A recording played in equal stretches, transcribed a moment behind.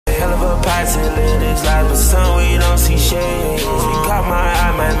Passing lyrics like the sun, we don't see shade. She caught my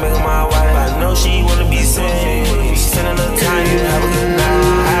eye, might make her my wife. I know she wanna be saved. She spend a little time, you have a good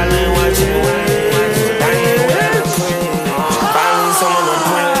night. Island watching waves. Dying without a queen. Finally someone to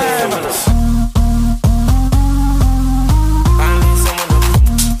pray.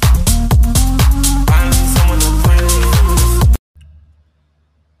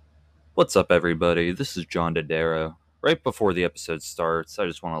 What's up, everybody? This is John Dodaro. Right before the episode starts, I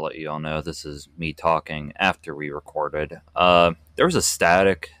just want to let you all know this is me talking after we recorded. There was a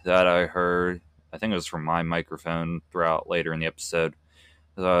static that I heard. I think it was from my microphone throughout later in the episode.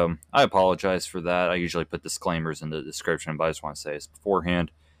 I apologize for that. I usually put disclaimers in the description, but I just want to say this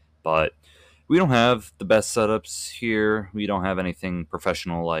beforehand. But we don't have the best setups here. We don't have anything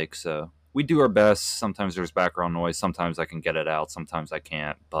professional-like, so we do our best. Sometimes there's background noise. Sometimes I can get it out. Sometimes I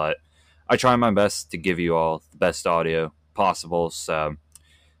can't, but I try my best to give you all the best audio possible, so it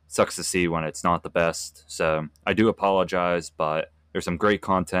sucks to see when it's not the best. So I do apologize, but there's some great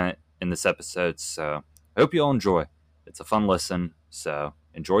content in this episode, so I hope you all enjoy. It's a fun listen, so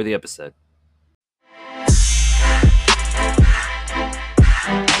enjoy the episode.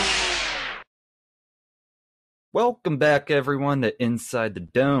 Welcome back, everyone, to Inside the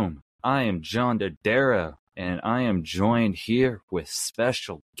Dome. I am John Dodaro, and I am joined here with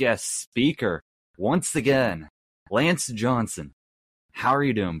special guest speaker, once again, Lance Johnson. How are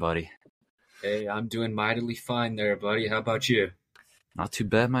you doing, buddy? Hey, I'm doing mightily fine there, buddy. How about you? Not too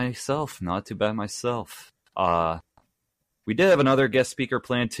bad myself. We did have another guest speaker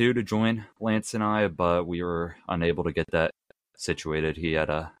planned too to join Lance and I, but we were unable to get that situated. He had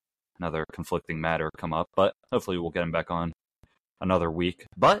another conflicting matter come up, but hopefully we'll get him back on another week.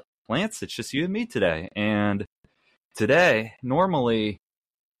 But Lance, it's just you and me today. And today, normally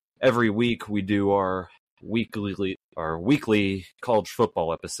every week we do our weekly college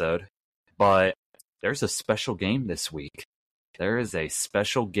football episode, but there's a special game this week. There is a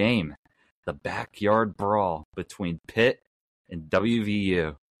special game, the Backyard Brawl between Pitt and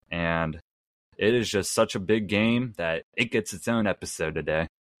WVU. And it is just such a big game that it gets its own episode today.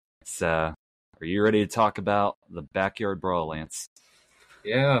 So, are you ready to talk about the Backyard Brawl, Lance?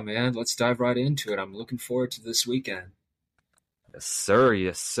 Yeah, man, let's dive right into it. I'm looking forward to this weekend. Yes,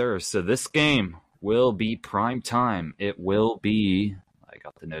 sir. So this game will be prime time. It will be, I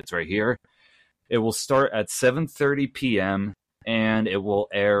got the notes right here. It will start at 7:30 p.m. and it will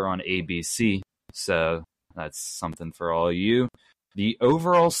air on ABC. So that's something for all you. The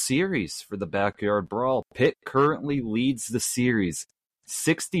overall series for the Backyard Brawl, Pitt currently leads the series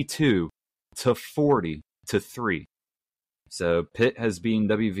 62-40-3. So Pitt has beaten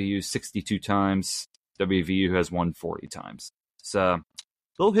WVU 62 times. WVU has won 40 times. So, a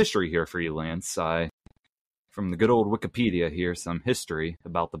little history here for you, Lance. From the good old Wikipedia here, some history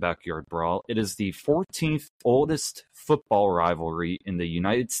about the Backyard Brawl. It is the 14th oldest football rivalry in the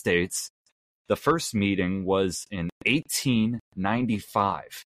United States. The first meeting was in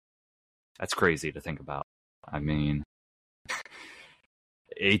 1895. That's crazy to think about. I mean,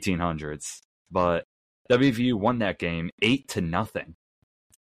 1800s. But WVU won that game 8-0.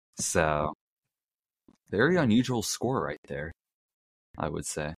 So, very unusual score right there, I would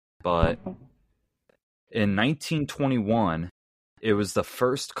say. But in 1921, it was the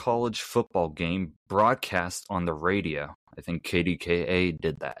first college football game broadcast on the radio. I think KDKA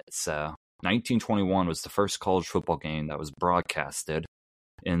did that. So, 1921 was the first college football game that was broadcasted.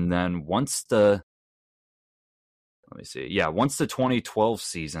 And then once the 2012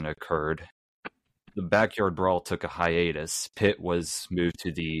 season occurred, the Backyard Brawl took a hiatus. Pitt was moved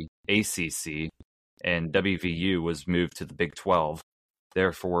to the ACC, and WVU was moved to the Big 12,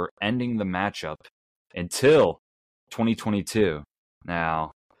 therefore ending the matchup until 2022.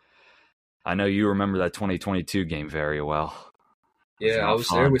 Now, I know you remember that 2022 game very well. Yeah, I was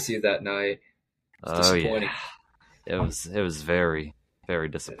there with you that night. It was disappointing. Yeah. It was very, very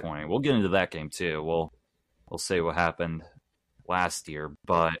disappointing. We'll get into that game too. We'll say what happened last year,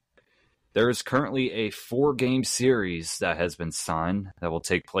 but there is currently a 4-game series that has been signed that will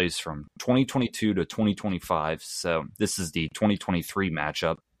take place from 2022 to 2025. So this is the 2023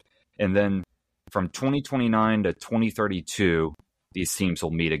 matchup. And then from 2029 to 2032, these teams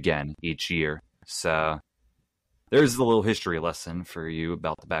will meet again each year. So there's a little history lesson for you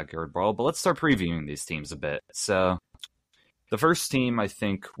about the Backyard Brawl. But let's start previewing these teams a bit. So the first team I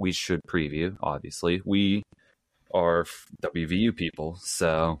think we should preview, obviously. We are WVU people,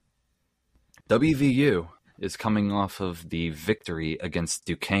 so WVU is coming off of the victory against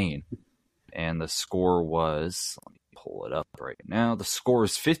Duquesne, and the score was, let me pull it up right now, the score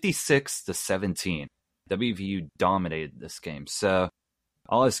is 56-17. WVU dominated this game. So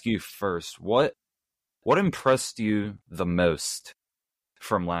I'll ask you first. What impressed you the most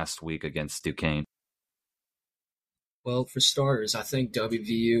from last week against Duquesne? Well, for starters, I think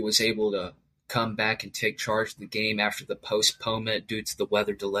WVU was able to come back and take charge of the game after the postponement due to the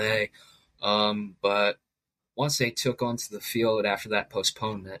weather delay. But once they took onto the field after that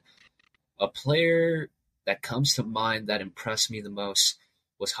postponement, a player that comes to mind that impressed me the most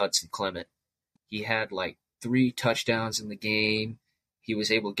was Hudson Clement. He had like 3 touchdowns in the game. He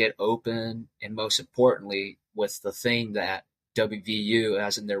was able to get open, and most importantly, with the thing that WVU,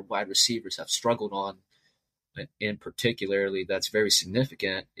 as in their wide receivers, have struggled on, in particularly that's very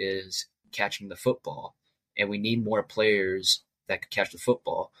significant, is catching the football. And we need more players that could catch the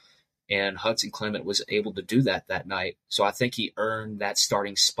football. And Hudson Clement was able to do that night. So I think he earned that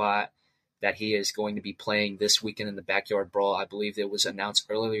starting spot that he is going to be playing this weekend in the Backyard Brawl. I believe it was announced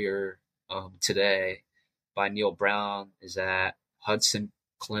earlier today by Neil Brown, is that Hudson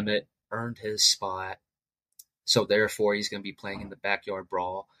Clement earned his spot. So therefore, he's going to be playing in the Backyard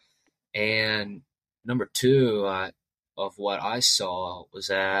Brawl. And number two of what I saw was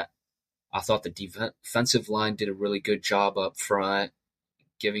that I thought the defensive line did a really good job up front,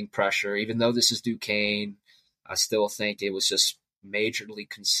 giving pressure. Even though this is Duquesne, I still think it was just majorly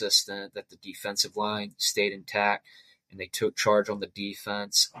consistent that the defensive line stayed intact and they took charge on the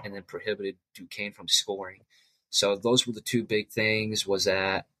defense and then prohibited Duquesne from scoring. So those were the two big things, was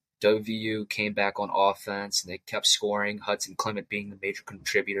that WVU came back on offense and they kept scoring, Hudson Clement being the major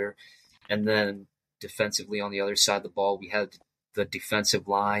contributor. And then defensively on the other side of the ball, we had the defensive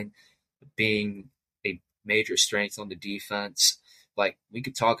line being a major strength on the defense. Like, we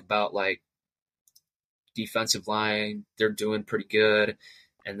could talk about like defensive line, they're doing pretty good.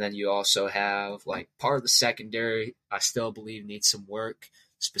 And then you also have like part of the secondary, I still believe needs some work,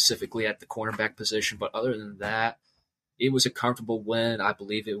 specifically at the cornerback position. But other than that, it was a comfortable win. I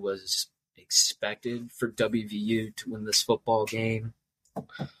believe it was expected for WVU to win this football game.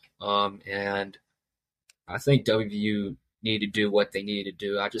 And I think WVU needed to do what they needed to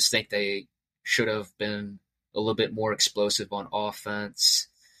do. I just think they should have been a little bit more explosive on offense.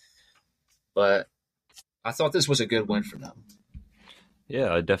 But I thought this was a good win for them.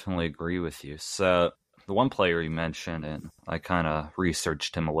 Yeah, I definitely agree with you. So the one player you mentioned, and I kind of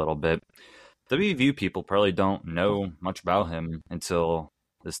researched him a little bit. WVU people probably don't know much about him until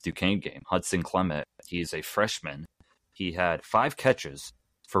this Duquesne game. Hudson Clement, he's a freshman. He had 5 catches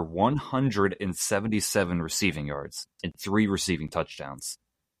for 177 receiving yards and 3 receiving touchdowns.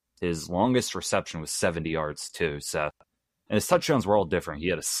 His longest reception was 70 yards too. So, and his touchdowns were all different. He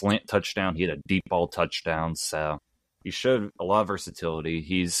had a slant touchdown. He had a deep ball touchdown. So he showed a lot of versatility.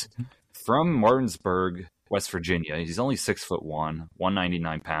 He's from Martinsburg, West Virginia. He's only 6'1",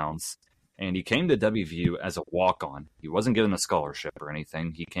 199 pounds. And he came to WVU as a walk-on. He wasn't given a scholarship or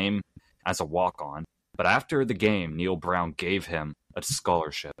anything. He came as a walk-on. But after the game, Neil Brown gave him a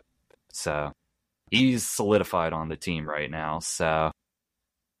scholarship. So he's solidified on the team right now. So,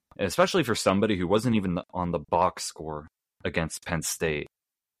 especially for somebody who wasn't even on the box score against Penn State.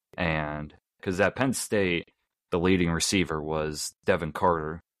 And because at Penn State, the leading receiver was Devin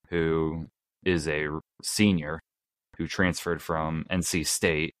Carter, who is a senior who transferred from NC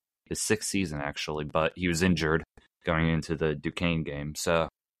State, his 6th season actually, but he was injured going into the Duquesne game. So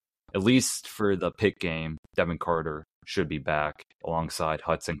at least for the Pitt game, Devin Carter should be back alongside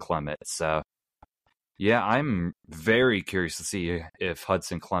Hudson Clement. So yeah, I'm very curious to see if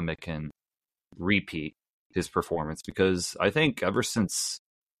Hudson Clement can repeat his performance, because I think ever since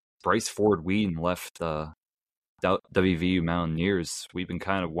Bryce Ford-Wheaton left the WVU Mountaineers, we've been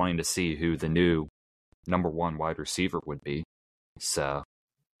kind of wanting to see who the new number 1 wide receiver would be. So,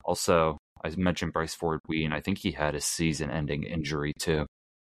 also, I mentioned Bryce Ford-Wheaton. I think he had a season-ending injury too.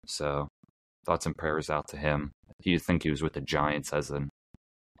 So, thoughts and prayers out to him. You think he was with the Giants as an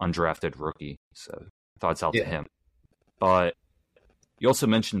undrafted rookie. So, thoughts out to him. But you also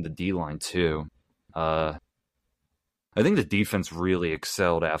mentioned the D-line too. I think the defense really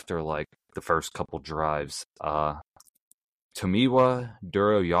excelled after like the first couple drives. Tomiwa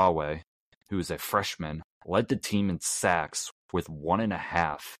Duro-Yahweh, who is a freshman, led the team in sacks with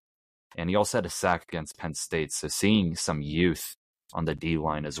 1.5. And he also had a sack against Penn State. So seeing some youth on the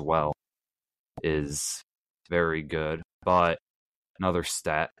D-line as well is very good. But another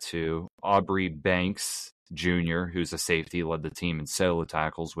stat too, Aubrey Banks Jr., who's a safety, led the team in solo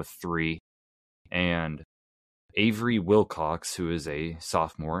tackles with 3. And Avery Wilcox, who is a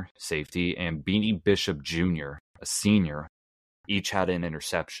sophomore safety, and Beanie Bishop Jr., a senior, each had an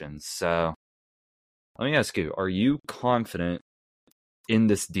interception. So let me ask you, are you confident in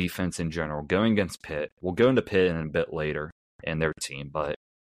this defense in general going against Pitt? We'll go into Pitt in a bit later and their team, but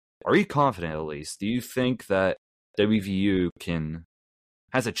are you confident at least? Do you think that WVU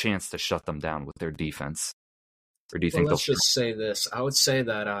has a chance to shut them down with their defense? Or do you Well, think they'll let's just say this. I would say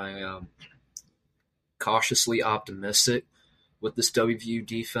that I am cautiously optimistic with this WVU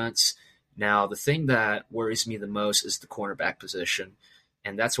defense. Now, the thing that worries me the most is the cornerback position,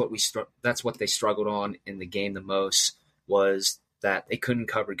 and that's what they struggled on in the game the most, was that they couldn't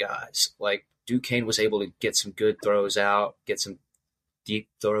cover guys. Like Duquesne was able to get some good throws out, get some deep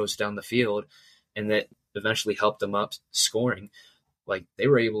throws down the field, and that eventually helped them up scoring. Like they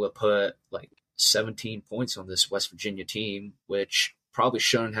were able to put like 17 points on this West Virginia team, which probably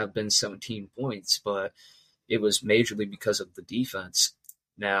shouldn't have been 17 points, but it was majorly because of the defense.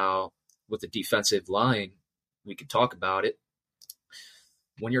 Now, with the defensive line, we could talk about it.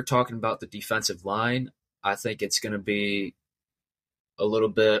 When you're talking about the defensive line, I think it's going to be a little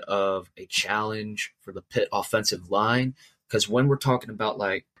bit of a challenge for the Pitt offensive line, because when we're talking about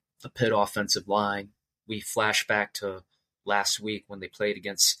like the Pitt offensive line, we flash back to last week when they played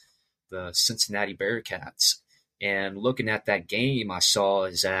against the Cincinnati Bearcats. And looking at that game, I saw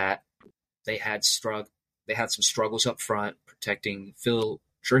is that they had some struggles up front protecting Phil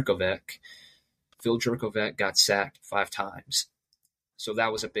Jurkovec. Phil Jurkovec got sacked 5 times. So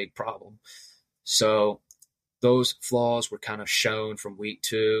that was a big problem. So those flaws were kind of shown from week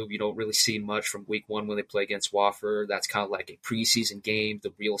 2. You don't really see much from week 1 when they play against Wofford. That's kind of like a preseason game.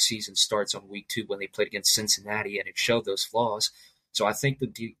 The real season starts on week 2 when they played against Cincinnati, and it showed those flaws. So I think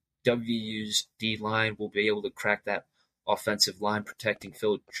the WVU's D-line will be able to crack that offensive line protecting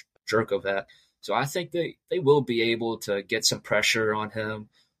Phil Jurkovec. So I think they will be able to get some pressure on him,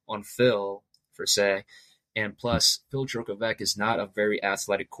 on Phil, per se. And plus, Phil Jurkovec is not a very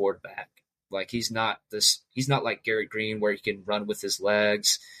athletic quarterback. Like he's not like Garrett Green where he can run with his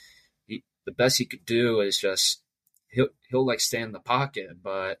legs. The best he could do is just he'll like stay in the pocket,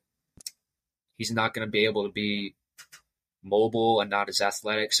 but he's not going to be able to be mobile and not as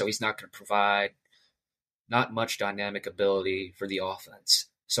athletic. So he's not going to provide not much dynamic ability for the offense.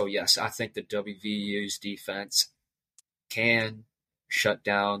 So yes, I think the WVU's defense can shut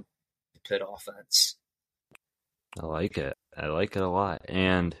down the Pitt offense. I like it. I like it a lot.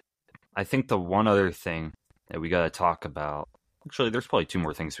 And I think the one other thing that we got to talk about, actually, there's probably 2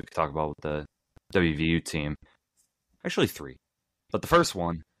 more things we could talk about with the WVU team. Actually, 3. But the first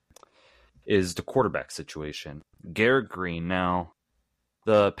one is the quarterback situation. Garrett Green. Now,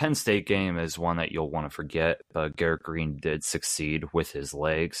 the Penn State game is one that you'll want to forget, but Garrett Green did succeed with his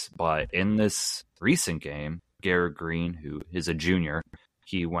legs. But in this recent game, Garrett Green, who is a junior,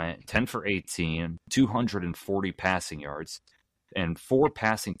 he went 10 for 18, 240 passing yards, and 4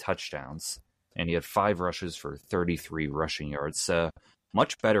 passing touchdowns. And he had 5 rushes for 33 rushing yards. So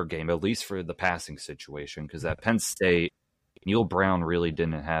much better game, at least for the passing situation, because at Penn State, Neil Brown really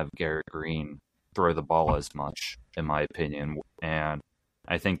didn't have Garrett Green throw the ball as much, in my opinion. And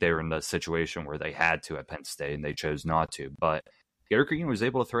I think they were in the situation where they had to at Penn State, and they chose not to. But Garrett Green was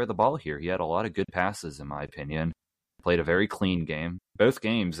able to throw the ball here. He had a lot of good passes, in my opinion. Played a very clean game. Both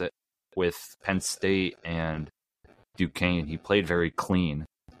games with Penn State and Duquesne, he played very clean,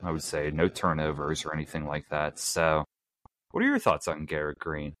 I would say. No turnovers or anything like that. So what are your thoughts on Garrett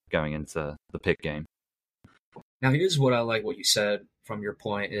Green going into the Pitt game? Now, here's what I like what you said from your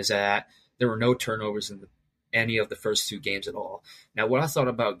point is that there were no turnovers in any of the first 2 games at all. Now, what I thought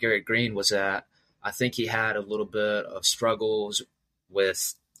about Garrett Green was that I think he had a little bit of struggles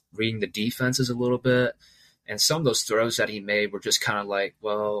with reading the defenses a little bit. And some of those throws that he made were just kind of like,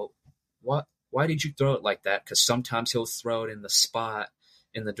 well, why did you throw it like that? Because sometimes he'll throw it in the spot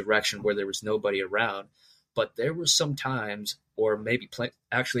in the direction where there was nobody around. But there were some times, or maybe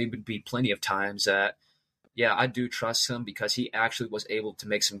actually it would be plenty of times that, yeah, I do trust him because he actually was able to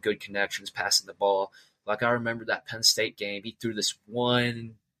make some good connections passing the ball. Like I remember that Penn State game, he threw this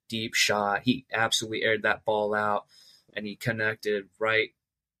one deep shot. He absolutely aired that ball out, and he connected right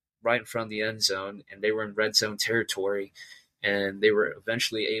in front of the end zone, and they were in red zone territory, and they were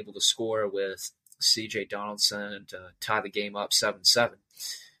eventually able to score with C.J. Donaldson to tie the game up 7-7.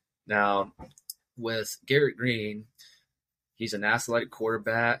 Now, with Garrett Green, he's an athletic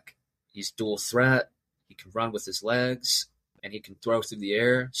quarterback. He's dual threat. He can run with his legs, and he can throw through the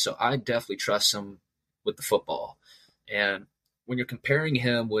air. So I definitely trust him with the football. And when you're comparing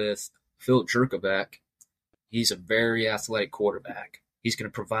him with Phil Jurkovec, he's a very athletic quarterback. He's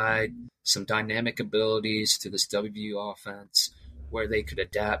going to provide some dynamic abilities to this WVU offense where they could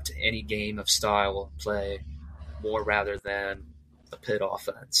adapt to any game of style play more rather than the Pitt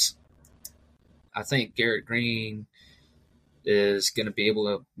offense. I think Garrett Green is going to be able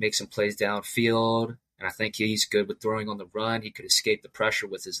to make some plays downfield, And I think he's good with throwing on the run. He could escape the pressure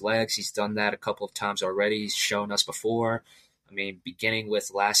with his legs. He's done that a couple of times already. He's shown us before. I mean, beginning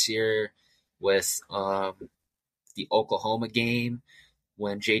with last year with the Oklahoma game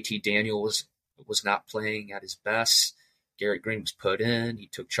when JT Daniel was not playing at his best. Garrett Green was put in. He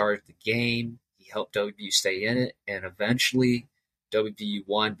took charge of the game. He helped WVU stay in it. And eventually, WVU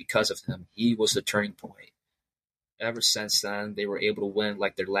won because of him. He was the turning point. Ever since then, they were able to win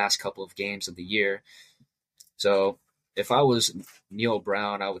like their last couple of games of the year. So if I was Neil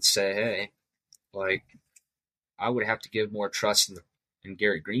Brown, I would say, hey, like, I would have to give more trust in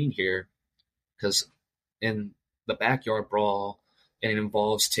Garrett Green here, because in the backyard brawl, and it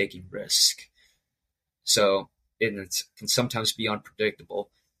involves taking risk. So it can sometimes be unpredictable.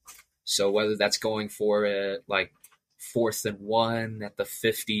 So whether that's going for it like 4th and 1 at the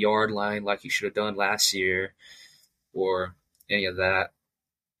 50-yard line like you should have done last year or any of that,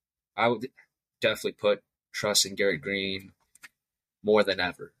 I would definitely put trust in Garrett Green more than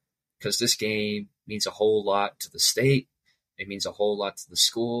ever, because this game means a whole lot to the state. It means a whole lot to the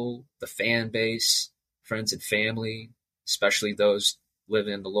school, the fan base, friends and family, especially those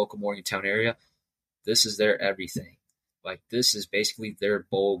living in the local Morgantown area. This is their everything. Like, this is basically their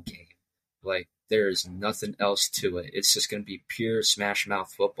bowl game. Like, there is nothing else to it. It's just going to be pure smash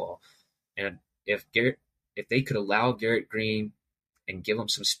mouth football. And if they could allow Garrett Green and give him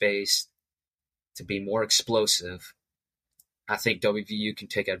some space to be more explosive, I think WVU can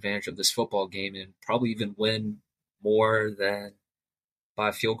take advantage of this football game and probably even win more than by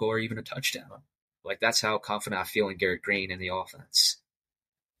a field goal or even a touchdown. Like, that's how confident I feel in Garrett Green and the offense.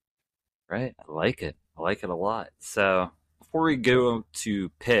 Right. I like it. I like it a lot. So before we go to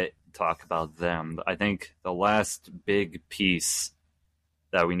Pitt, talk about them, I think the last big piece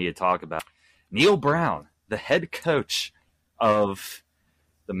that we need to talk about, Neil Brown, the head coach of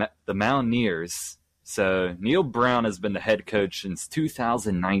the Mountaineers. So Neil Brown has been the head coach since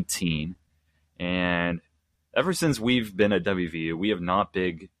 2019, and ever since we've been at WVU, we have not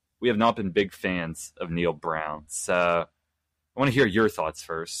been big fans of Neil Brown. So I want to hear your thoughts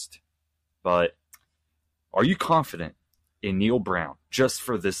first. But are you confident in Neil Brown just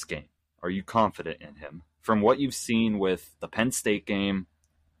for this game? Are you confident in him? From what you've seen with the Penn State game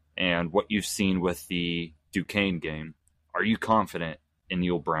and what you've seen with the Duquesne game, are you confident in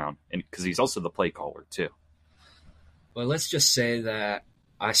Neil Brown? And because he's also the play caller too. Well, let's just say that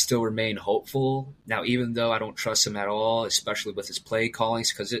I still remain hopeful. Now, even though I don't trust him at all, especially with his play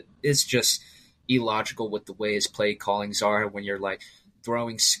callings, because it's just illogical with the way his play callings are when you're like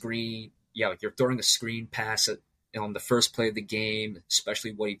throwing you're throwing a screen pass on the first play of the game,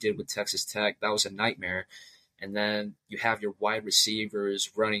 especially what he did with Texas Tech. That was a nightmare. And then you have your wide receivers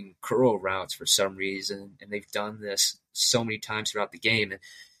running curl routes for some reason, and they've done this so many times throughout the game. And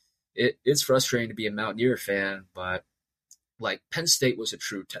it's frustrating to be a Mountaineer fan, but like, Penn State was a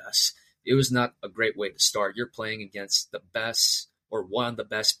true test. It was not a great way to start. You're playing against the best, or one of the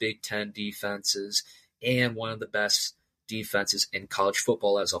best Big Ten defenses and one of the best defenses in college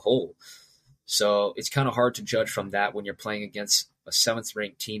football as a whole. So it's kind of hard to judge from that when you're playing against a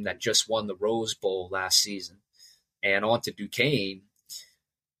 7th-ranked team that just won the Rose Bowl last season. And on to Duquesne,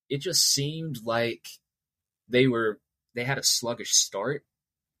 it just seemed like they had a sluggish start.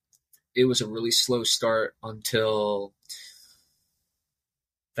 It was a really slow start until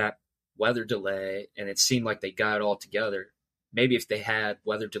that weather delay, and it seemed like they got it all together. Maybe if they had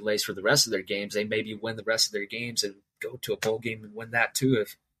weather delays for the rest of their games, they maybe win the rest of their games and go to a bowl game and win that too.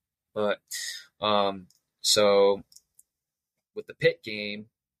 So with the Pitt game,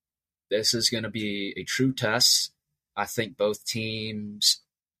 this is going to be a true test. I think both teams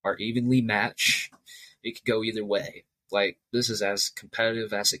are evenly matched. It could go either way. Like, this is as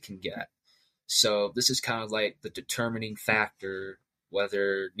competitive as it can get. So this is kind of like the determining factor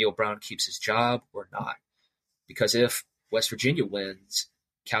whether Neil Brown keeps his job or not. Because if West Virginia wins,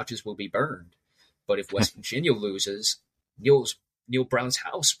 couches will be burned. But if West Virginia loses, Neil Brown's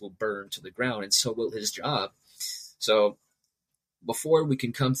house will burn to the ground, and so will his job. So before we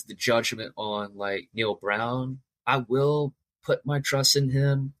can come to the judgment on like Neil Brown, I will put my trust in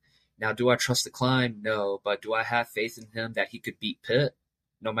him. Now, do I trust the climb? No. But do I have faith in him that he could beat Pitt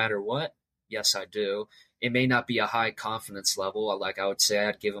no matter what? Yes, I do. It may not be a high confidence level. Like, I would say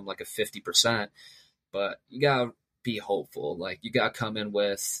I'd give him like a 50%, but you got to be hopeful. Like, you got to come in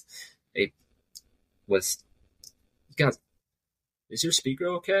is your speaker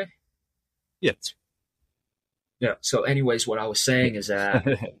okay? Yeah. Yeah. So anyways, what I was saying is that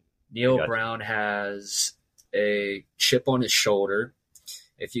Neil Brown has a chip on his shoulder.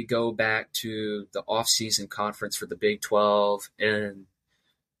 If you go back to the off-season conference for the Big 12 in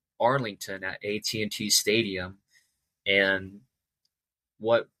Arlington at AT&T Stadium, and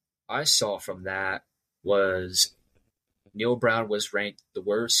what I saw from that was Neil Brown was ranked the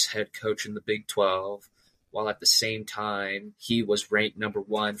worst head coach in the Big 12, while at the same time he was ranked number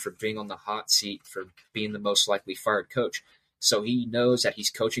one for being on the hot seat for being the most likely fired coach. So he knows that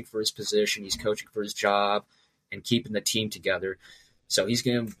he's coaching for his position, he's coaching for his job, and keeping the team together. So this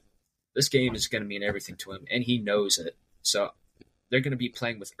game is going to mean everything to him, and he knows it. So they're going to be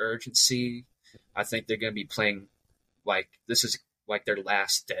playing with urgency. I think they're going to be playing like this is like their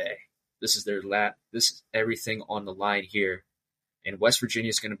last day. This is this is everything on the line here. And West Virginia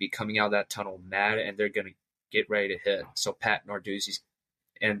is going to be coming out of that tunnel mad, and they're going to get ready to hit. So Pat Narduzzi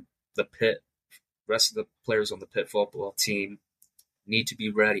and the rest of the players on the Pitt football team need to be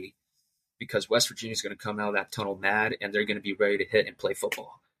ready, because West Virginia is going to come out of that tunnel mad, and they're going to be ready to hit and play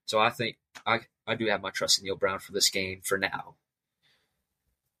football. So I think I do have my trust in Neil Brown for this game for now.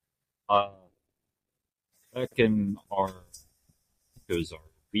 Back in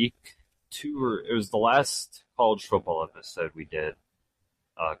week 2, or it was the last college football episode we did,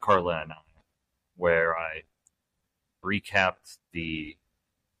 Carla and I, where I briefly recapped the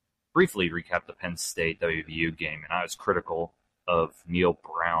Penn State WVU game, and I was critical of Neil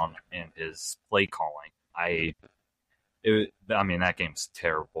Brown and his play calling. That game's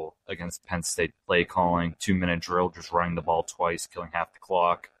terrible against Penn State play calling. 2-minute drill, just running the ball twice, killing half the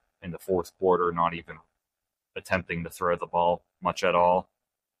clock. In the fourth quarter, not even attempting to throw the ball much at all.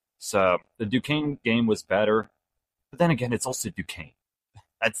 So the Duquesne game was better, but then again, it's also Duquesne.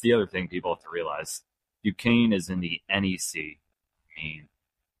 That's the other thing people have to realize. Duquesne is in the NEC. I mean,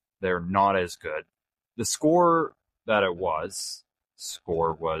 they're not as good. The score was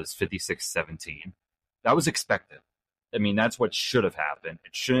 56-17. That was expected. I mean, that's what should have happened.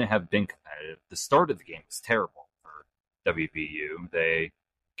 It shouldn't have been competitive. The start of the game was terrible for WVU. They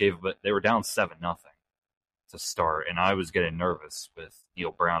were down 7-0 to start, and I was getting nervous with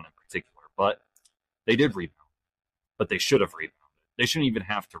Neil Brown in particular. But they did rebound. But they should have rebounded. They shouldn't even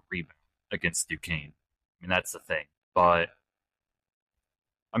have to rebound against Duquesne. I mean, that's the thing. But,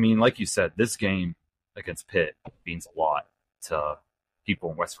 I mean, like you said, this game against Pitt means a lot to people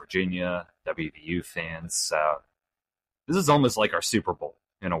in West Virginia, WVU fans. So this is almost like our Super Bowl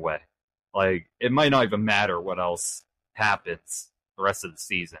in a way. Like, it might not even matter what else happens the rest of the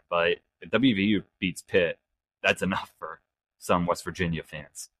season, but if WVU beats Pitt, that's enough for some West Virginia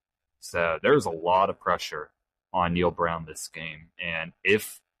fans. So there's a lot of pressure on Neil Brown this game, and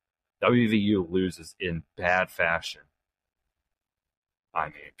if WVU loses in bad fashion, I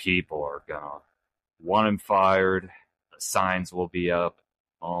mean, people are gonna want him fired. The signs will be up.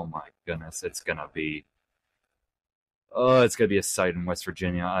 Oh my goodness, it's gonna be a sight in West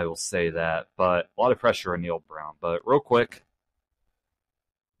Virginia, I will say that. But a lot of pressure on Neil Brown. But real quick,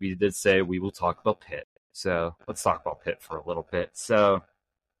 we did say we will talk about Pitt. So let's talk about Pitt for a little bit. So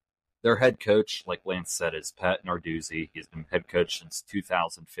their head coach, like Lance said, is Pat Narduzzi. He's been head coach since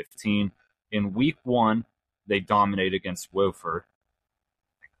 2015. In week 1, they dominated against Wofford.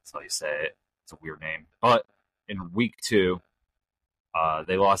 I think that's how you say it. It's a weird name. But in week 2,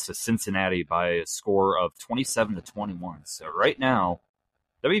 they lost to Cincinnati by a score of 27-21. So right now,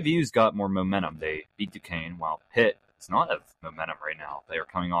 WVU's got more momentum. They beat Duquesne, while Pitt does not have momentum right now. They are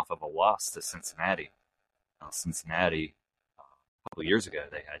coming off of a loss to Cincinnati. Cincinnati, a couple of years ago,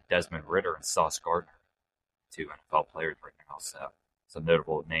 they had Desmond Ritter and Sauce Gardner, 2 NFL players right now. So some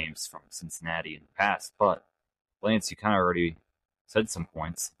notable names from Cincinnati in the past. But Lance, you kind of already said some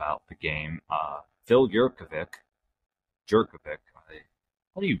points about the game. Phil Jurkovec.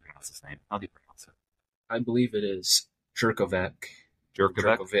 How do you pronounce his name? How do you pronounce it? I believe it is Jurkovec.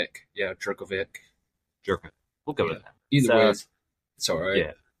 Jurkovec? Yeah, Jurkovec. We'll go with that. Either way, it's all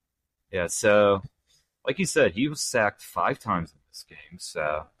right. Yeah, so like you said, he was sacked 5 times in this game.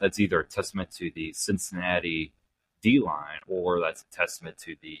 So that's either a testament to the Cincinnati D-line or that's a testament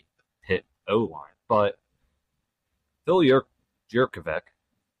to the Pitt O-line. But Phil Jurkovec,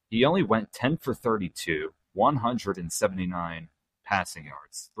 he only went 10 for 32, 179 passing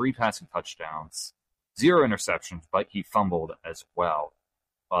yards, 3 passing touchdowns, 0 interceptions, but he fumbled as well.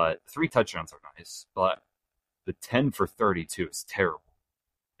 But 3 touchdowns are nice, but the 10 for 32 is terrible,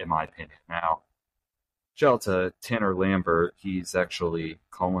 in my opinion. Now, shout out to Tanner Lambert. He's actually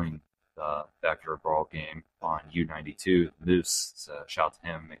calling the Backyard Brawl game on U92 Moose. So shout out to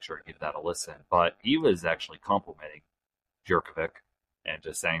him. Make sure to give that a listen. But he was actually complimenting Jurkovec and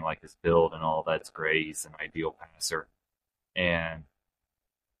just saying like his build and all that's great. He's an ideal passer. And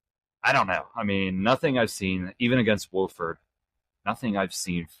I don't know. I mean, nothing I've seen, even against Wofford, nothing I've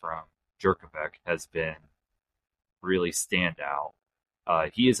seen from Jurkovec has been really stand out.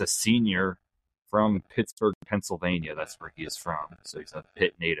 He is a senior from Pittsburgh, Pennsylvania. That's where he is from. So he's a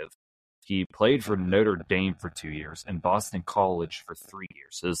Pitt native. He played for Notre Dame for 2 years and Boston College for 3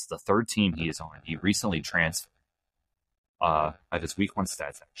 years. So this is the third team he is on. He recently transferred. I have his week 1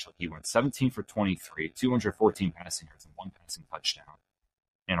 stats, actually. He went 17 for 23, 214 passing yards, and 1 passing touchdown,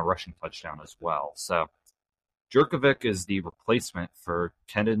 and a rushing touchdown as well. So Jurkovic is the replacement for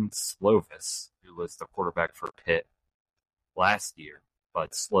Kenan Slovis, who was the quarterback for Pitt last year.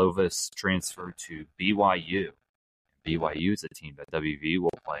 But Slovis transferred to BYU. BYU is a team that WV will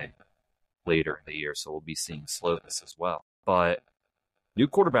play later in the year, so we'll be seeing Slovis as well. But new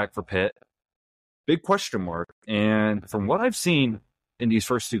quarterback for Pitt, big question mark. And from what I've seen in these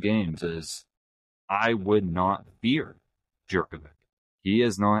first 2 games is I would not fear Jurkovic. He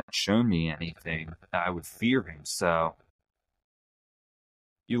has not shown me anything that I would fear him. So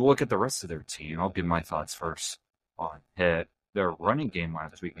you look at the rest of their team. I'll give my thoughts first on Pitt. Their running game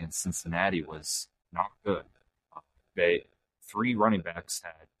last week against Cincinnati was not good. 3 running backs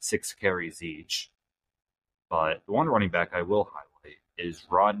had 6 carries each. But the one running back I will highlight is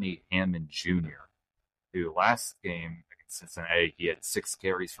Rodney Hammond Jr., who last game against Cincinnati, he had 6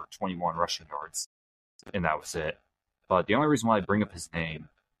 carries for 21 rushing yards, and that was it. But the only reason why I bring up his name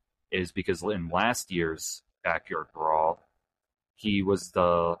is because in last year's Backyard Brawl, he was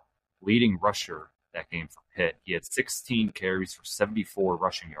the leading rusher that game for Pitt. He had 16 carries for 74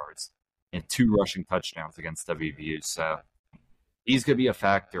 rushing yards and 2 rushing touchdowns against WVU. So he's going to be a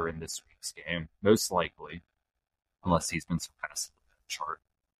factor in this week's game, most likely, unless he's been surpassed in the depth chart.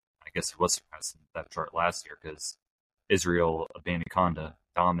 I guess he was surpassed in the depth chart last year because Israel Abanikanda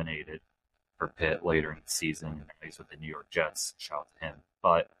dominated for Pitt later in the season. And he's with the New York Jets. Shout out to him.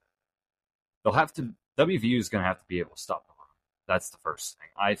 But WVU is going to have to be able to stop the run. That's the first thing.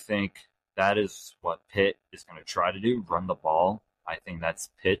 I think that is what Pitt is going to try to do, run the ball. I think that's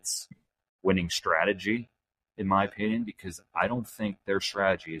Pitt's winning strategy, in my opinion, because I don't think their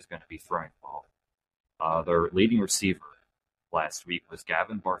strategy is going to be throwing the ball. Their leading receiver last week was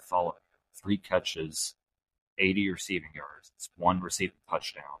Gavin Bartholomew. 3 catches, 80 receiving yards. It's 1 receiving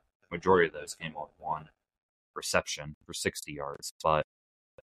touchdown. The majority of those came on 1 reception for 60 yards. But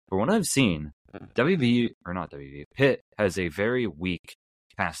from what I've seen, Pitt has a very weak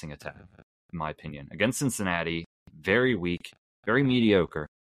passing attack, in my opinion. Against Cincinnati, very weak, very mediocre.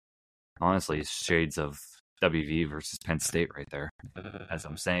 Honestly, it's shades of WV versus Penn State right there, as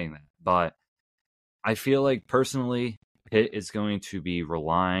I'm saying that. But I feel like, personally, Pitt is going to be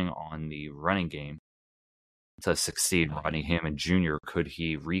relying on the running game to succeed. Rodney Hammond Jr., could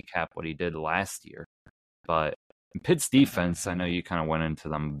he recap what he did last year? But in Pitt's defense, I know you kind of went into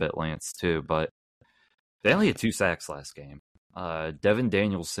them a bit, Lance, too, but they only had 2 sacks last game. Devin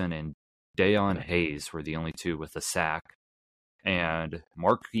Danielson and Dayon Hayes were the only 2 with a sack, and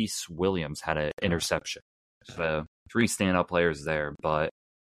Marquise Williams had an interception. So 3 standout players there, but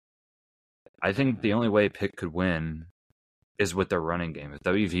I think the only way Pitt could win is with their running game. If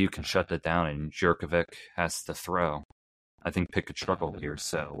WVU can shut that down and Jurkovic has to throw, I think Pitt could struggle here.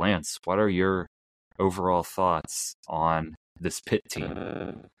 So, Lance, what are your overall thoughts on this Pitt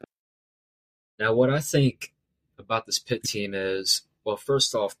team? Now, what I think about this Pitt team is, well,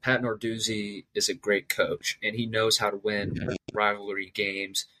 first off, Pat Narduzzi is a great coach, and he knows how to win rivalry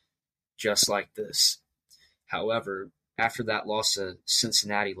games just like this. However, after that loss to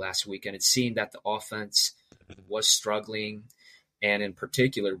Cincinnati last weekend, it seemed that the offense was struggling, and in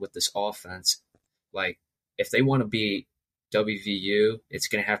particular with this offense, like, if they want to beat WVU, it's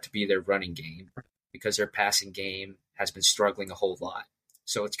going to have to be their running game because their passing game has been struggling a whole lot.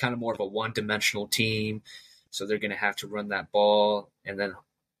 So it's kind of more of a one-dimensional team. So they're going to have to run that ball and then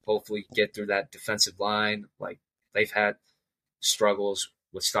hopefully get through that defensive line. Like, they've had struggles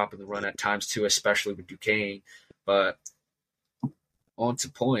with stopping the run at times too, especially with Duquesne. But on to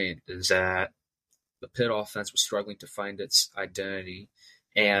point is that the Pitt offense was struggling to find its identity.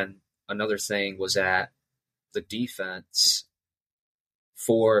 And another thing was that the defense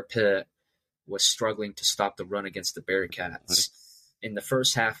for Pitt was struggling to stop the run against the Bearcats. In the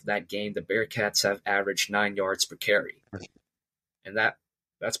first half of that game, the Bearcats have averaged 9 yards per carry. And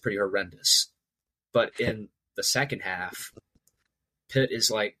that's pretty horrendous. But in the second half, Pitt is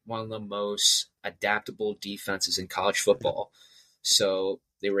like one of the most adaptable defenses in college football. So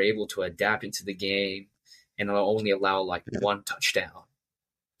they were able to adapt into the game and only allow like 1 touchdown.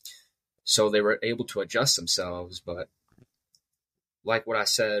 So they were able to adjust themselves. But like what I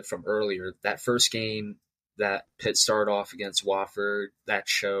said from earlier, that first game that Pitt started off against Wofford, that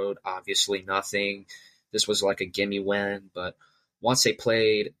showed obviously nothing. This was like a gimme win. But once they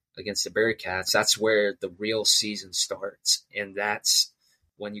played against the Bearcats, that's where the real season starts. And that's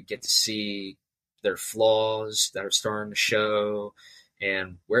when you get to see their flaws that are starting to show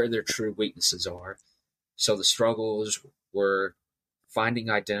and where their true weaknesses are. So the struggles were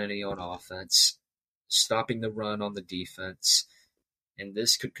finding identity on offense, stopping the run on the defense, and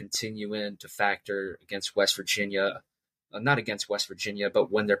this could continue into factor against West Virginia, not against West Virginia,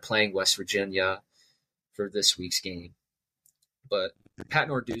 but when they're playing West Virginia for this week's game. But Pat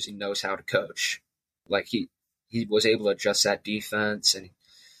Narduzzi knows how to coach. Like he was able to adjust that defense, and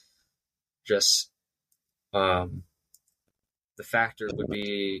just the factor would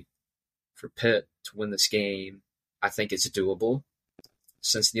be for Pitt to win this game. I think it's doable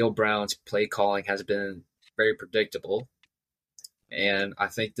since Neil Brown's play calling has been very predictable. And I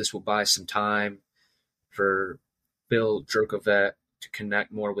think this will buy some time for Bill Jerkovic to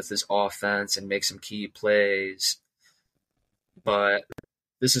connect more with his offense and make some key plays. But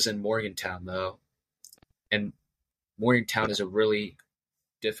this is in Morgantown, though. And Morgantown is a really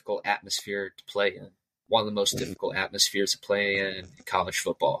difficult atmosphere to play in. One of the most difficult atmospheres to play in college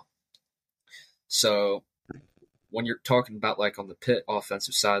football. So when you're talking about like on the Pitt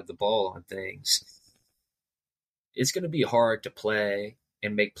offensive side of the ball on things, it's going to be hard to play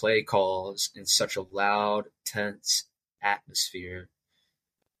and make play calls in such a loud, tense atmosphere.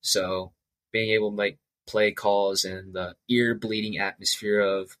 So being able to make play calls in the ear-bleeding atmosphere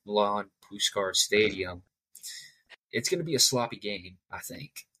of Milan Puskar Stadium, it's going to be a sloppy game, I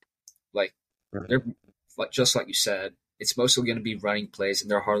think. They're just like you said, it's mostly going to be running plays,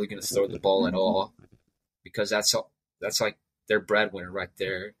 and they're hardly going to throw the ball at all, because that's like their breadwinner right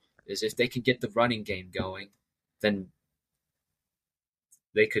there. Is if they can get the running game going, then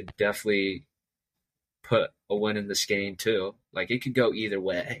they could definitely put a win in this game too. Like it could go either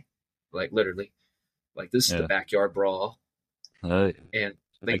way, like literally. Like this is the backyard brawl, and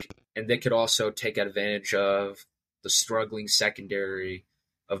they could also take advantage of the struggling secondary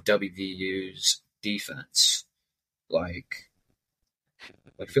of WVU's defense. Like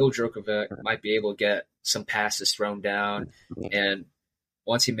Phil Jerkovic might be able to get some passes thrown down, and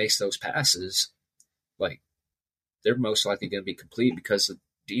once he makes those passes, like they're most likely going to be complete, because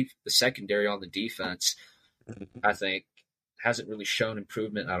the secondary on the defense, I think, hasn't really shown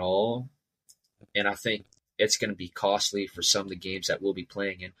improvement at all. And I think it's going to be costly for some of the games that we'll be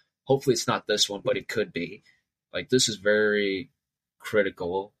playing in. Hopefully it's not this one, but it could be. Like this is very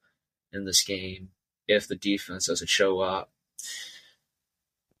critical in this game if the defense doesn't show up.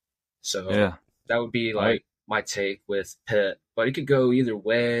 So that would be like my take with Pitt. But it could go either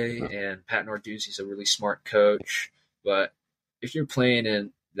way, and Pat Narduzzi's a really smart coach. But if you're playing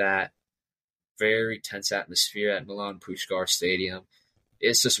in that very tense atmosphere at Milan Puskar Stadium,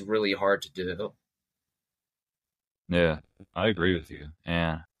 it's just really hard to do. Yeah, I agree with you.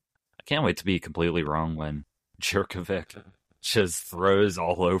 And I can't wait to be completely wrong when Jerkovic just throws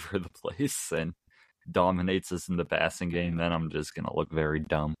all over the place and dominates us in the passing game. Then I'm just going to look very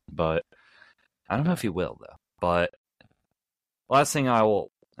dumb. But I don't know if he will, though. But last thing I'll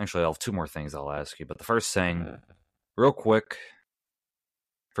have two more things I'll ask you. But the first thing, real quick,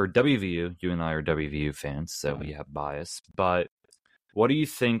 for WVU, you and I are WVU fans, so we have bias. But what do you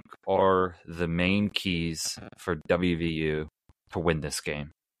think are the main keys for WVU to win this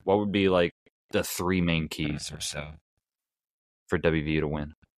game? What would be like the three main keys or so for WVU to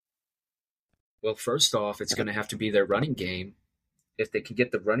win? Well, first off, it's going to have to be their running game. If they can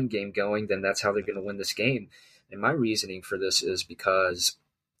get the running game going, then that's how they're going to win this game. And my reasoning for this is because,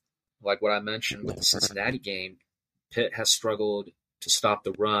 like what I mentioned with the Cincinnati game, Pitt has struggled to stop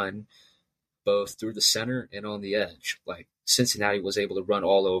the run both through the center and on the edge. Like Cincinnati was able to run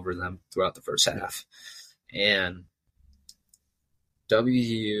all over them throughout the first half. And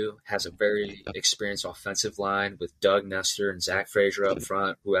WVU has a very experienced offensive line with Doug Nestor and Zach Frazier up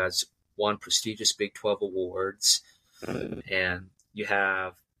front, who has won prestigious Big 12 awards. And you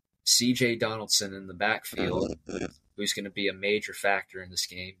have CJ Donaldson in the backfield, who's going to be a major factor in this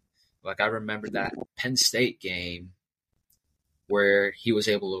game. Like I remember that Penn State game where he was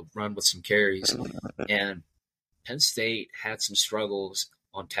able to run with some carries, and Penn State had some struggles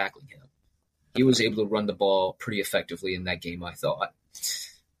on tackling him. He was able to run the ball pretty effectively in that game, I thought.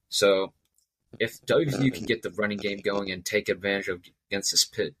 So if WVU can get the running game going and take advantage of against this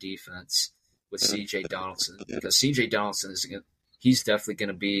Pitt defense with C.J. Donaldson, because C.J. Donaldson he's definitely going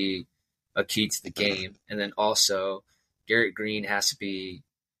to be a key to the game. And then also Garrett Green has to be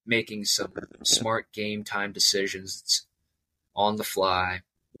making some smart game time decisions on the fly.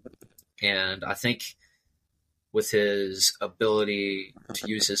 And I think with his ability to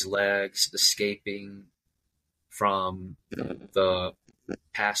use his legs, escaping from the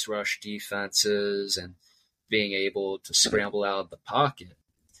pass rush defenses and being able to scramble out of the pocket,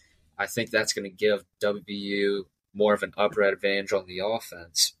 I think that's going to give WVU more of an upper advantage on the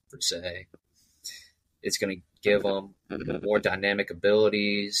offense, per se. It's going to give them more dynamic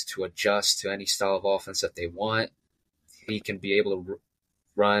abilities to adjust to any style of offense that they want. He can be able to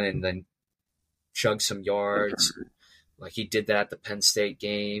run and then chug some yards. Like he did that at the Penn State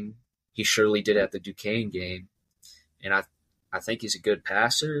game. He surely did at the Duquesne game. And I think he's a good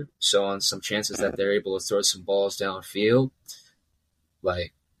passer. So on some chances that they're able to throw some balls downfield,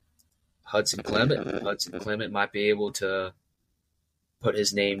 like Hudson Clement might be able to put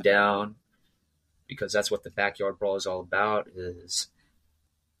his name down, because that's what the backyard brawl is all about, is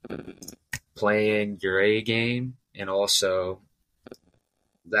playing your A game, and also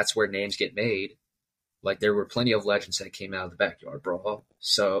that's where names get made. Like there were plenty of legends that came out of the backyard brawl.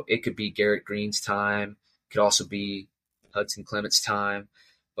 So it could be Garrett Green's time, it could also be Hudson Clement's time.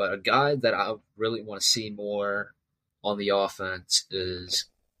 But a guy that I really want to see more on the offense is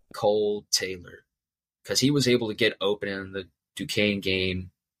Cole Taylor, because he was able to get open in the Duquesne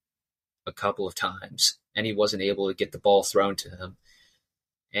game a couple of times, and he wasn't able to get the ball thrown to him.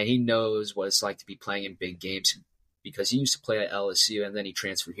 And he knows what it's like to be playing in big games, because he used to play at LSU and then he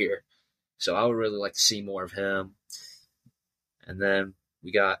transferred here. So I would really like to see more of him. And then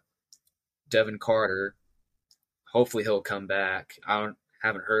we got Devin Carter. Hopefully he'll come back. I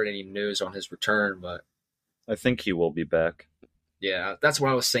haven't heard any news on his return, but I think he will be back. Yeah, that's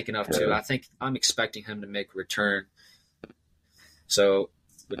what I was thinking of too. I think I'm expecting him to make a return. So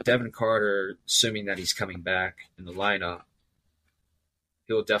with Devin Carter, assuming that he's coming back in the lineup,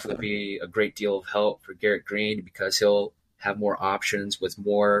 he'll definitely be a great deal of help for Garrett Green, because he'll have more options with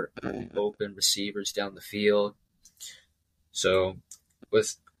more open receivers down the field. So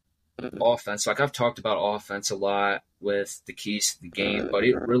with offense, like I've talked about offense a lot with the keys to the game, but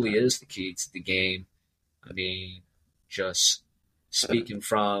it really is the key to the game. I mean, just speaking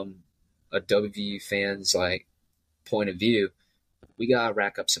from a WVU fan's like point of view, we gotta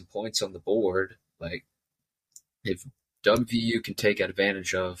rack up some points on the board. Like if WVU can take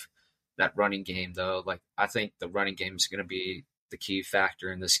advantage of that running game, though, like I think the running game is going to be the key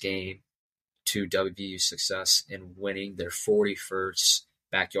factor in this game to WVU's success in winning their 41st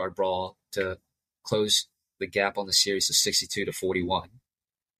backyard brawl to close the gap on the series to 62-41.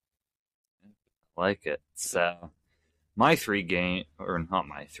 Like it. So my three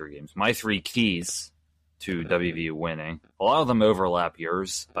keys to WVU winning, a lot of them overlap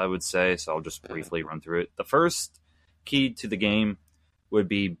yours, I would say, so I'll just briefly run through it. The first key to the game would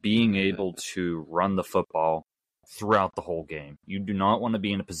be being able to run the football throughout the whole game. You do not want to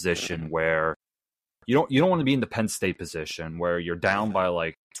be in a position where you don't want to be in the Penn State position where you're down by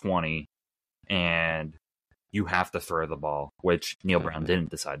like 20 and you have to throw the ball, which Neil Brown didn't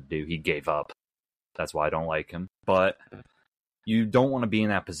decide to do. He gave up. That's why I don't like him. But you don't want to be in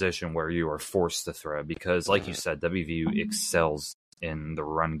that position where you are forced to throw, because like you said, WVU excels in the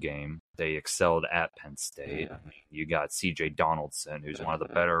run game. They excelled at Penn State. I mean, you got C.J. Donaldson, who's one of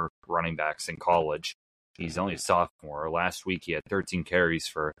the better running backs in college. He's only a sophomore. Last week he had 13 carries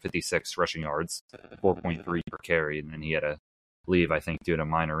for 56 rushing yards, 4.3 per carry, and then he had to leave, I think, due to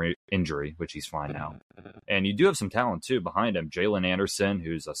minor injury, which he's fine now. And you do have some talent, too, behind him. Jalen Anderson,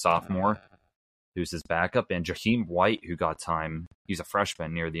 who's a sophomore, who's his backup, and Jaheim White, who got time. He's a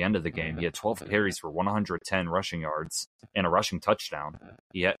freshman near the end of the game. He had 12 carries for 110 rushing yards and a rushing touchdown.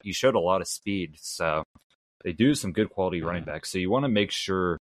 He showed a lot of speed, so they do some good quality running backs. So you want to make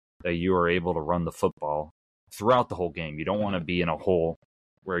sure that you are able to run the football throughout the whole game. You don't want to be in a hole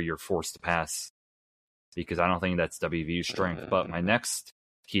where you're forced to pass, because I don't think that's WVU's strength. But my next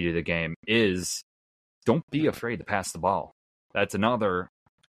key to the game is don't be afraid to pass the ball. That's another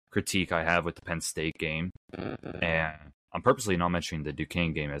critique I have with the Penn State game, and I'm purposely not mentioning the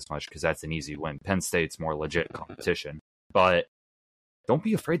Duquesne game as much because that's an easy win. Penn State's more legit competition, but don't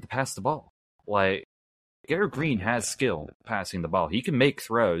be afraid to pass the ball. Like, Garrett Green has skill passing the ball. He can make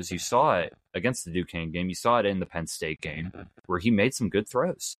throws. You saw it against the Duquesne game. You saw it in the Penn State game where he made some good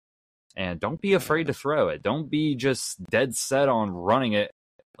throws. And don't be afraid to throw it. Don't be just dead set on running it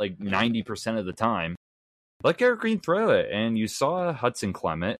like 90% of the time. Let Garrett Green throw it. And you saw Hudson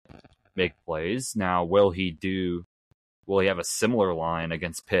Clement make plays. Now, will he have a similar line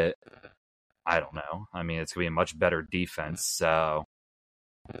against Pitt? I don't know. I mean, it's going to be a much better defense. So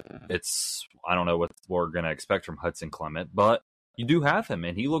I don't know what we're going to expect from Hudson Clement, but you do have him,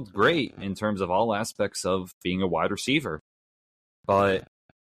 and he looked great in terms of all aspects of being a wide receiver. But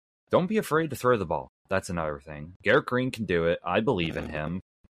don't be afraid to throw the ball. That's another thing. Garrett Green can do it. I believe in him.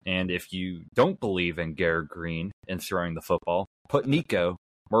 And if you don't believe in Garrett Green and throwing the football, put Nico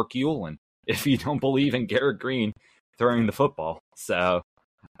Markulin if you don't believe in Garrett Green throwing the football. So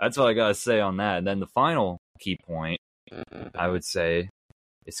That's all I got to say on that. And then the final key point, I would say,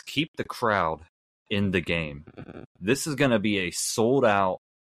 is keep the crowd in the game. This is going to be a sold-out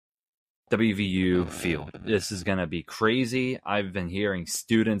WVU field. This is going to be crazy. I've been hearing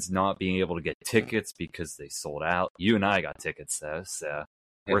students not being able to get tickets because they sold out. You and I got tickets, though, so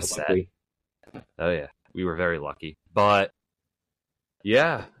we're set. Oh, yeah. We were very lucky. But,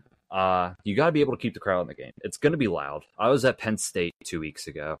 yeah, you got to be able to keep the crowd in the game. It's going to be loud. I was at Penn State 2 weeks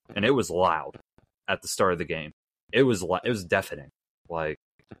ago, and it was loud at the start of the game. It was deafening. Like,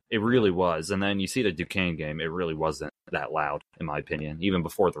 it really was. And then you see the Duquesne game, it really wasn't that loud, in my opinion, even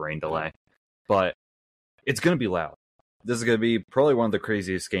before the rain delay. But it's going to be loud. This is going to be probably one of the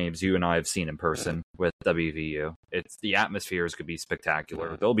craziest games you and I have seen in person with WVU. The atmosphere is going to be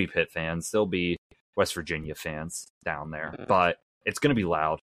spectacular. There'll be Pitt fans. There'll be West Virginia fans down there. But it's going to be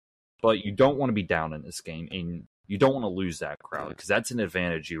loud. But you don't want to be down in this game, and you don't want to lose that crowd, because that's an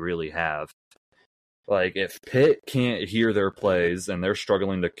advantage you really have. Like, if Pitt can't hear their plays and they're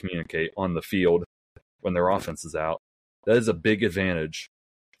struggling to communicate on the field when their offense is out, that is a big advantage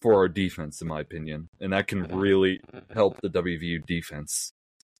for our defense, in my opinion. And that can really help the WVU defense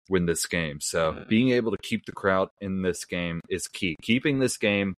win this game. So being able to keep the crowd in this game is key. Keeping this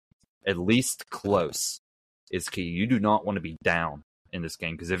game at least close is key. You do not want to be down in this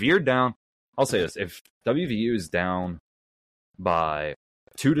game, because if you're down, I'll say this, if WVU is down by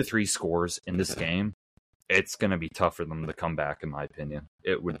 2 to 3 scores in this game, it's going to be tough for them to come back, in my opinion.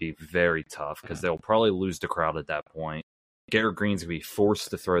 It would be very tough, because they'll probably lose the crowd at that point. Garrett Green's going to be forced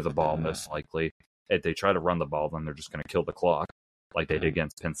to throw the ball, most likely. If they try to run the ball, then they're just going to kill the clock, like they did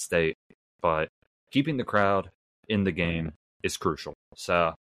against Penn State. But keeping the crowd in the game is crucial.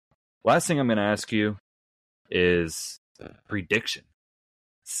 So, last thing I'm going to ask you is prediction.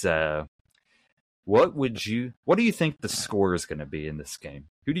 So, what do you think the score is going to be in this game?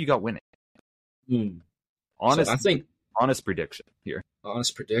 Who do you got winning? Honest prediction here.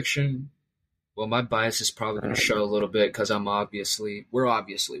 Honest prediction. Well, my bias is probably going to show a little bit, because we're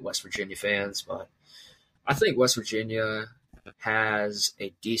obviously West Virginia fans, but I think West Virginia has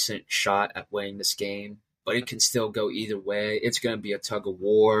a decent shot at winning this game, but it can still go either way. It's going to be a tug of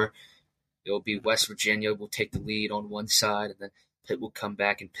war. It'll be West Virginia will take the lead on one side, and then Pitt will come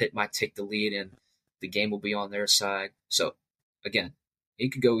back, and Pitt might take the lead, and the game will be on their side. So, again,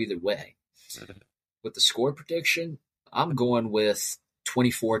 it could go either way. With the score prediction, I'm going with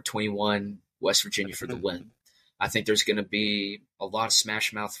 24-21 West Virginia for the win. I think there's going to be a lot of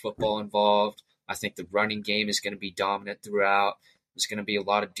smash mouth football involved. I think the running game is going to be dominant throughout. There's going to be a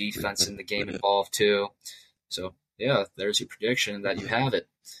lot of defense in the game involved too. So, yeah, there's your prediction. That you have it.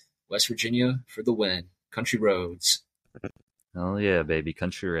 West Virginia for the win. Country Roads. Oh, yeah, baby.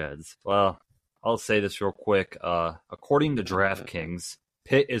 Country Reds. Well, I'll say this real quick. According to DraftKings,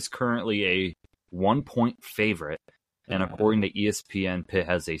 Pitt is currently a 1-point favorite. And according to ESPN, Pitt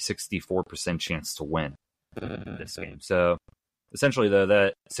has a 64% chance to win this game. So, essentially, though,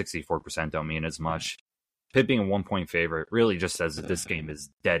 that 64% don't mean as much. Pitt being a 1-point favorite really just says that this game is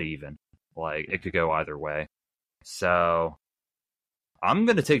dead even. Like, it could go either way. So, I'm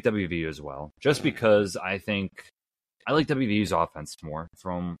going to take WVU as well, just because I think I like WVU's offense more.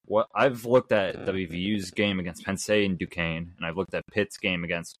 From what I've looked at WVU's game against Penn State and Duquesne, and I've looked at Pitt's game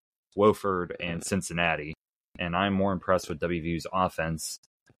against Wofford and Cincinnati, and I'm more impressed with WVU's offense.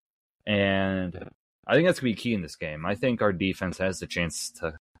 And I think that's going to be key in this game. I think our defense has the chance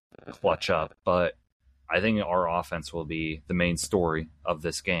to clutch up, but I think our offense will be the main story of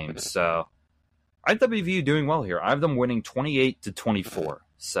this game. So I have WVU doing well here. I have them winning 28-24.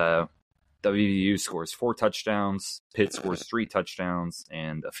 So WVU scores 4 touchdowns, Pitt scores 3 touchdowns,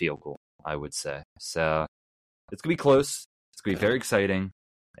 and a field goal, I would say. So it's going to be close. It's going to be very exciting.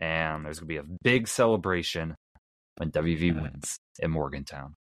 And there's going to be a big celebration when WVU wins in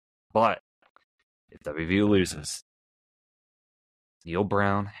Morgantown. But if WVU loses, Neil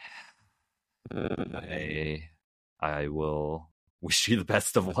Brown, I will wish you the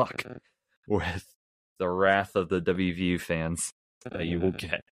best of luck with the wrath of the WVU fans that you will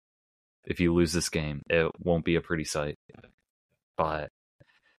get if you lose this game. It won't be a pretty sight. But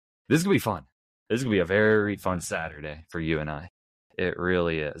this is going to be fun. This is going to be a very fun Saturday for you and I. It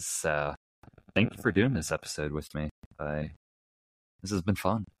really is. So thank you for doing this episode with me. This has been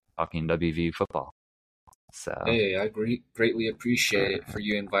fun, talking WVU football. So hey, I greatly appreciate it for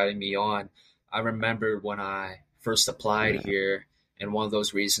you inviting me on. I remember when I first applied here, and one of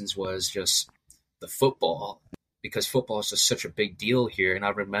those reasons was just the football, because football is just such a big deal here. And I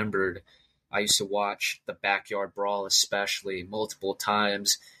remembered I used to watch the Backyard Brawl, especially multiple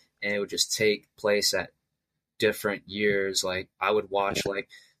times, and it would just take place at different years. Like I would watch like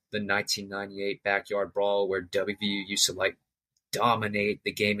the 1998 Backyard Brawl where WVU used to like dominate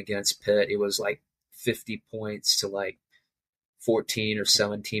the game against Pitt. It was like 50 points to like 14 or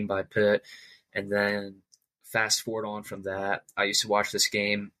 17 by Pitt. And then fast forward on from that, I used to watch this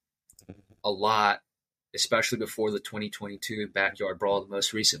game a lot, especially before the 2022 Backyard Brawl, the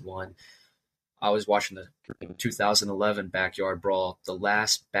most recent one. I was watching the 2011 Backyard Brawl, the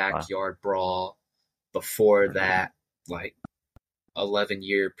last Backyard Brawl before that, like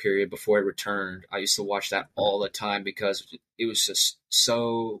 11-year period before it returned. I used to watch that all the time because it was just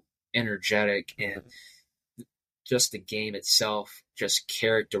so energetic, and just the game itself just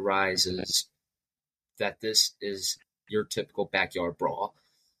characterizes that this is your typical Backyard Brawl.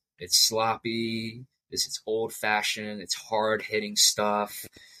 It's sloppy, it's old-fashioned, it's hard-hitting stuff,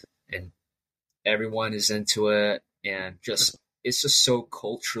 and everyone is into it, and it's just so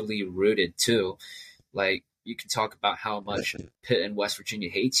culturally rooted too. Like, you can talk about how much Pitt and West Virginia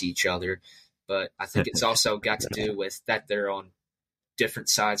hates each other, but I think it's also got to do with that they're on different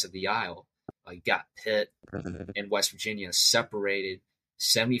sides of the aisle. Like, got Pitt and West Virginia separated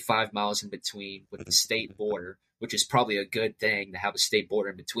 75 miles in between with the state border, which is probably a good thing to have a state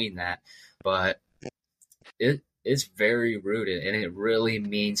border in between that. But it's very rooted, and it really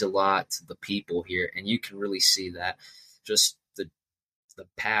means a lot to the people here, and you can really see that. Just the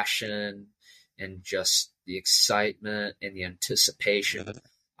passion and just the excitement and the anticipation.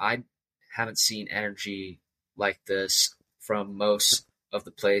 I haven't seen energy like this from most of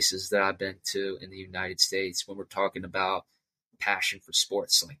the places that I've been to in the United States when we're talking about passion for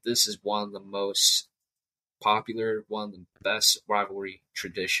sports. Like, this is one of the most popular, one of the best rivalry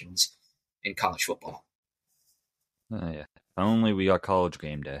traditions in college football. Oh, yeah. If only we got College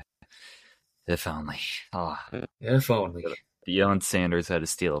Game Day. If only. Oh. If only. Deion Sanders had to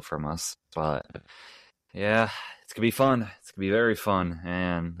steal it from us. But, yeah, it's going to be fun. It's going to be very fun.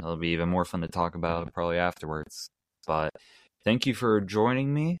 And it'll be even more fun to talk about probably afterwards. But thank you for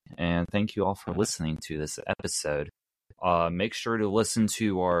joining me. And thank you all for listening to this episode. Make sure to listen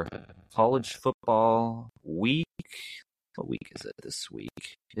to our college football week. What week is it this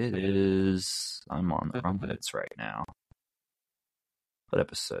week? It is... I'm on the wrong notes right now. What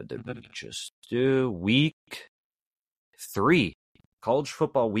episode did we just do? Week 3. College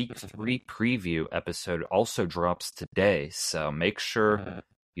Football Week 3 preview episode also drops today, so make sure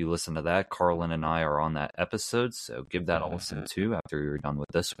you listen to that. Carlin and I are on that episode, so give that a listen too after you're done with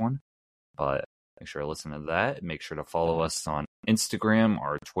this one. But make sure to listen to that. Make sure to follow us on Instagram,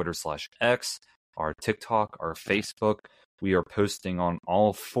 our Twitter/X, our TikTok, our Facebook. We are posting on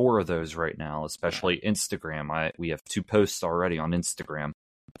all 4 of those right now, especially Instagram. We have 2 posts already on Instagram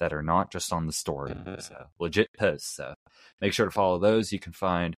that are not just on the story. So legit posts. So make sure to follow those. You can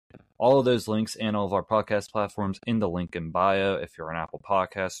find all of those links and all of our podcast platforms in the link in bio. If you're an Apple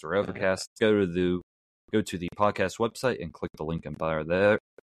Podcast or Overcast, go to the podcast website and click the link in bio there.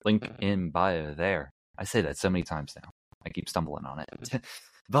 Link in bio there. I say that so many times now. I keep stumbling on it.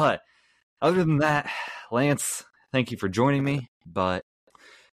 But other than that, Lance, thank you for joining me. But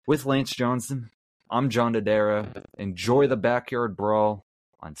with Lance Johnson, I'm John Dodaro. Enjoy the Backyard Brawl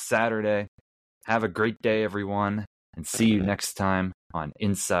on Saturday. Have a great day, everyone, and see you next time on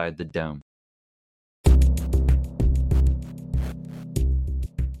Inside the Dome.